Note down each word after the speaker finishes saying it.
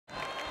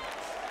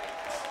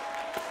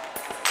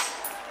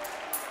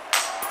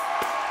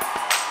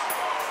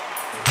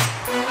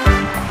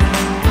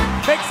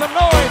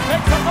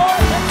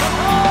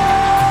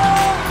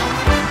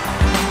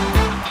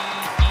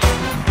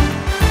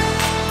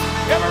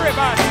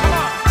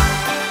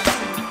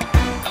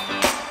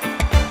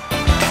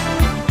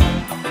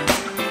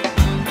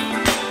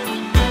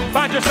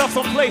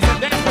place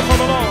and dance before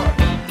the Lord.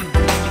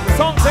 The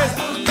song says,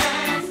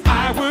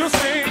 I will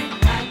sing.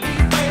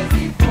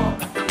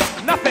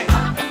 Nothing.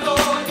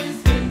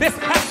 This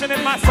passion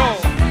in my soul.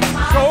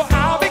 So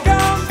I'll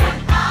become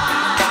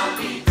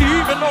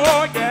even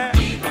more, yeah.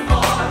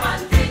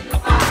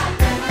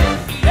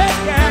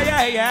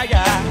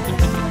 Yeah.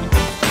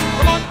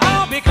 Come on,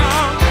 I'll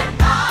become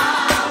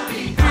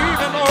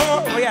even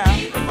more,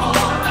 yeah.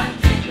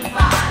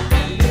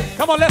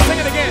 Come on, let's sing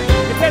it again.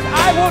 It says,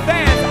 I will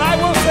dance, I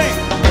will sing.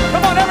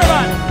 Come on,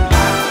 everybody. I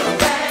will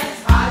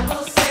dance, I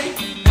will sing,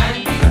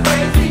 and be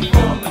crazy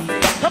for my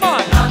thing. Come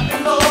on.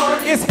 Nothing, Lord,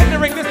 It's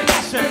hindering this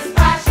passion. this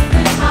passion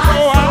in my So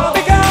I'll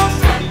become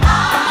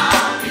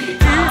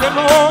even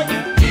more,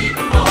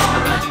 even more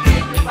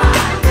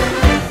undignified.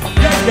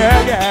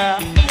 yeah.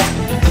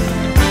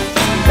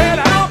 Said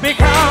I'll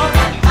become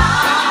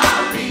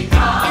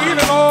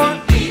even more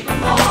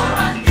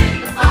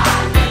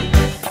undignified.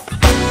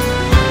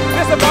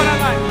 Listen, boy, that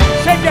line.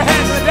 Shake your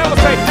hands and the devil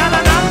say, na na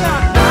na na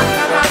na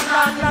na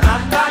na na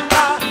na na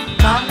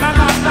na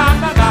na na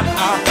na na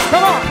na.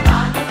 Come on.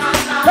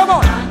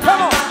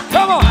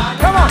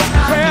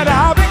 Said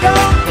I'll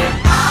become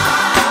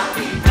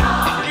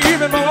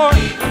even more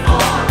undignified.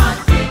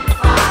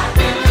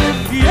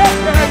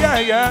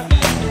 Yeah.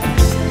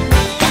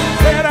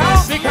 Said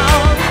I'll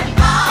become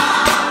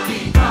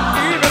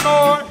even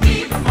more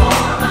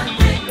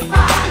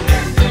undignified.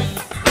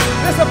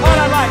 This is the part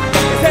I like.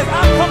 It says,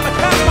 I've come to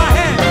clap my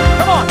hands.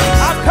 Come on,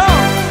 I've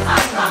come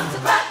to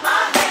clap my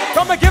hands.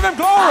 Come to give him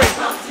glory.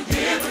 Come to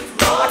give him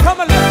glory. I come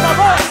to lift my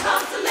voice.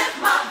 Come to lift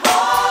my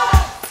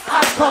voice.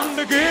 I've come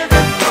to give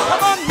him.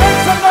 Come on, make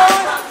some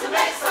noise. Come to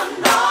make some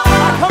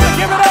noise. I come to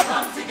give it up.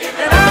 Come to give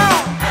it And now,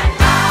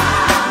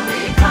 I'll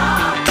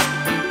become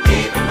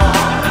even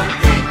more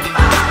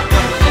undignified.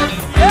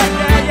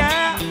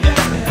 yeah.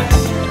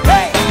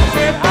 Hey,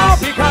 said I'll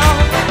become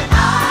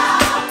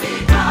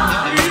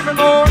even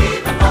more.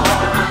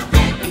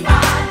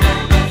 undignified.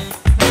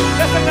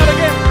 Let's sing that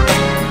again.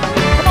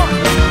 Come on.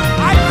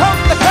 I come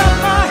to clap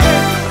my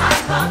hands. I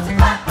come to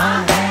clap my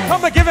hands.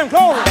 Come to give him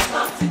glory.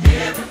 Come to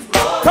give him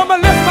glory. Come to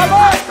lift my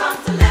voice. Come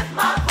to lift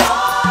my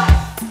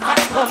voice. I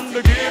come to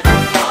give him.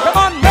 Come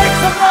on, make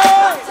some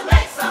noise. To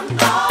make some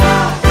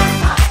noise.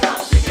 I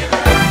come to give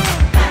it up.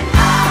 And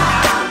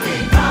I'll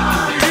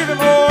become Even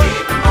more.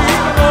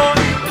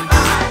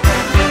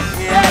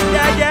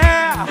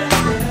 Yeah.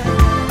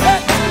 Hey,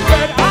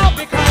 said I'll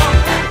become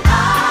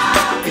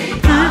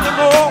even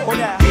more.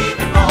 Yeah.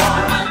 even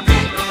more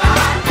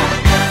undignified.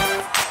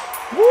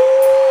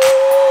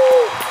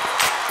 Woo!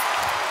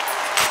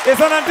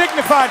 It's an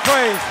undignified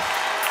praise.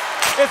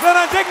 It's an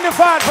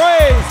undignified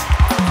praise.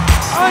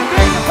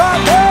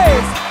 Undignified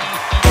praise.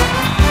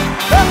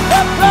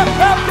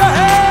 Clap your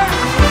hands.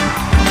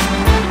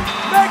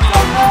 Make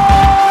some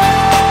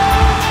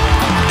noise.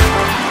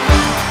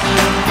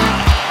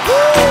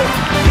 Woo!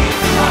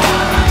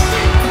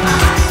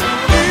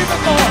 Even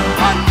more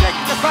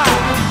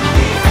undignified.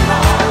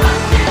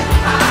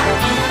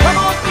 Come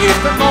on,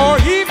 even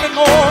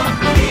more.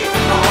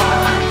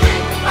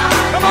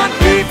 Come on,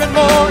 even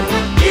more.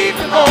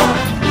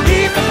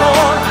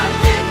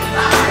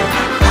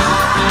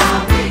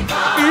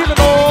 Even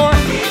more.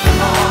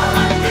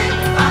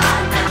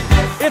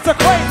 It's a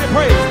crazy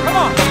praise. Come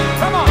on.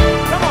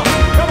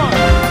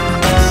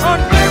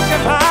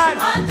 Undignified.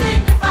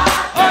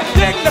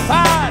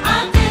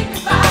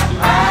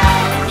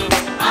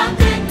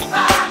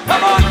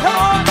 Come on.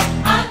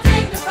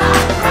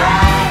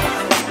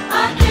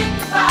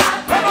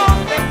 Come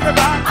on,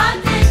 everybody.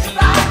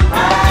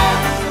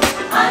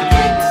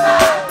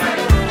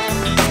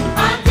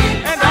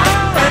 And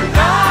I'll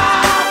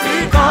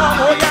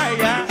become. Oh,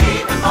 yeah.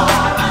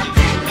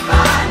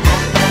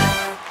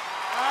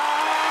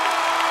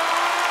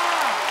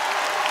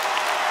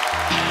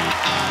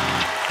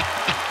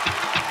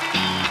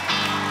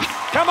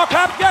 Come on,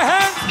 clap your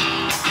hands.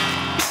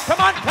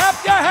 Come on, clap